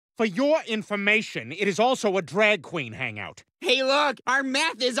For your information, it is also a drag queen hangout. Hey, look! Our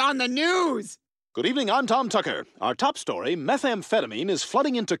meth is on the news! Good evening, I'm Tom Tucker. Our top story, methamphetamine is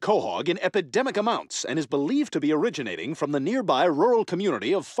flooding into Quahog in epidemic amounts and is believed to be originating from the nearby rural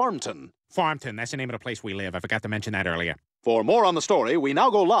community of Farmton. Farmton, that's the name of the place we live. I forgot to mention that earlier. For more on the story, we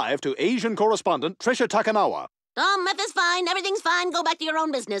now go live to Asian correspondent Trisha Takanawa. Oh, meth is fine. Everything's fine. Go back to your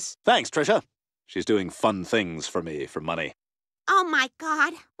own business. Thanks, Trisha. She's doing fun things for me for money. Oh, my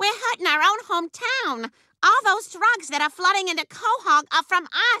God. We're hurting our own hometown. All those drugs that are flooding into Quahog are from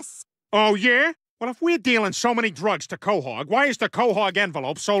us. Oh, yeah? Well, if we're dealing so many drugs to Quahog, why is the Quahog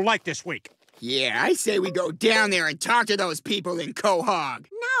envelope so light this week? Yeah, I say we go down there and talk to those people in Quahog.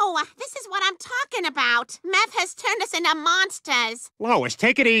 No, this is what I'm talking about. Meth has turned us into monsters. Lois,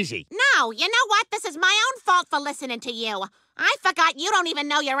 take it easy. No, you know what? This is my own fault for listening to you. I forgot you don't even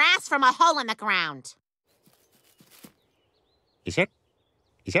know your ass from a hole in the ground. Is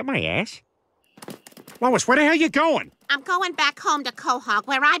that my ass? Lois, where the hell you going? I'm going back home to Quahog,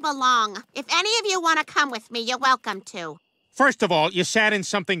 where I belong. If any of you want to come with me, you're welcome to. First of all, you sat in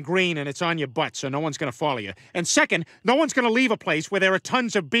something green and it's on your butt, so no one's going to follow you. And second, no one's going to leave a place where there are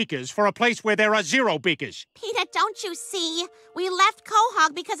tons of beakers for a place where there are 0 beakers. Peter, don't you see? We left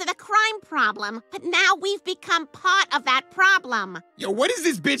Quahog because of the crime problem, but now we've become part of that problem. Yo, what is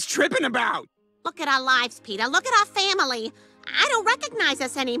this bitch tripping about? Look at our lives, Peter. Look at our family. I don't recognize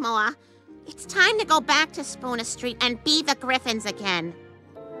us anymore. It's time to go back to Spooner Street and be the Griffins again.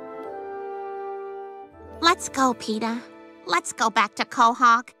 Let's go, Peter. Let's go back to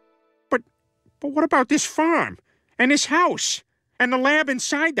Quahog. But what about this farm? And this house? And the lab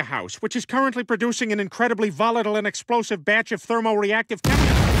inside the house, which is currently producing an incredibly volatile and explosive batch of thermoreactive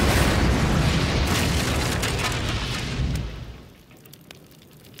chemicals?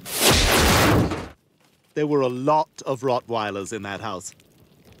 There were a lot of Rottweilers in that house.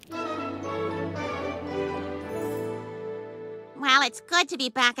 Well, it's good to be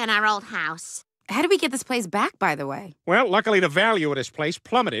back in our old house. How did we get this place back, by the way? Well, luckily the value of this place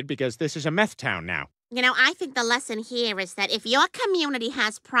plummeted because this is a meth town now. You know, I think the lesson here is that if your community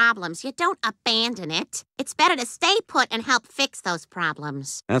has problems, you don't abandon it. It's better to stay put and help fix those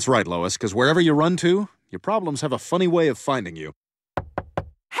problems. That's right, Lois, because wherever you run to, your problems have a funny way of finding you.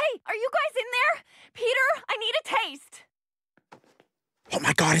 Hey, are you guys in there? Peter, I need a taste. Oh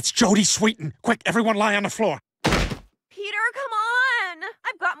my God, it's Jody Sweeten. Quick, everyone lie on the floor. Peter, come on.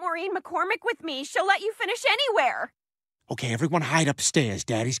 I've got Maureen McCormick with me. She'll let you finish anywhere. Okay, everyone hide upstairs.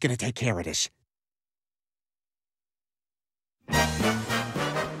 Daddy's gonna take care of this.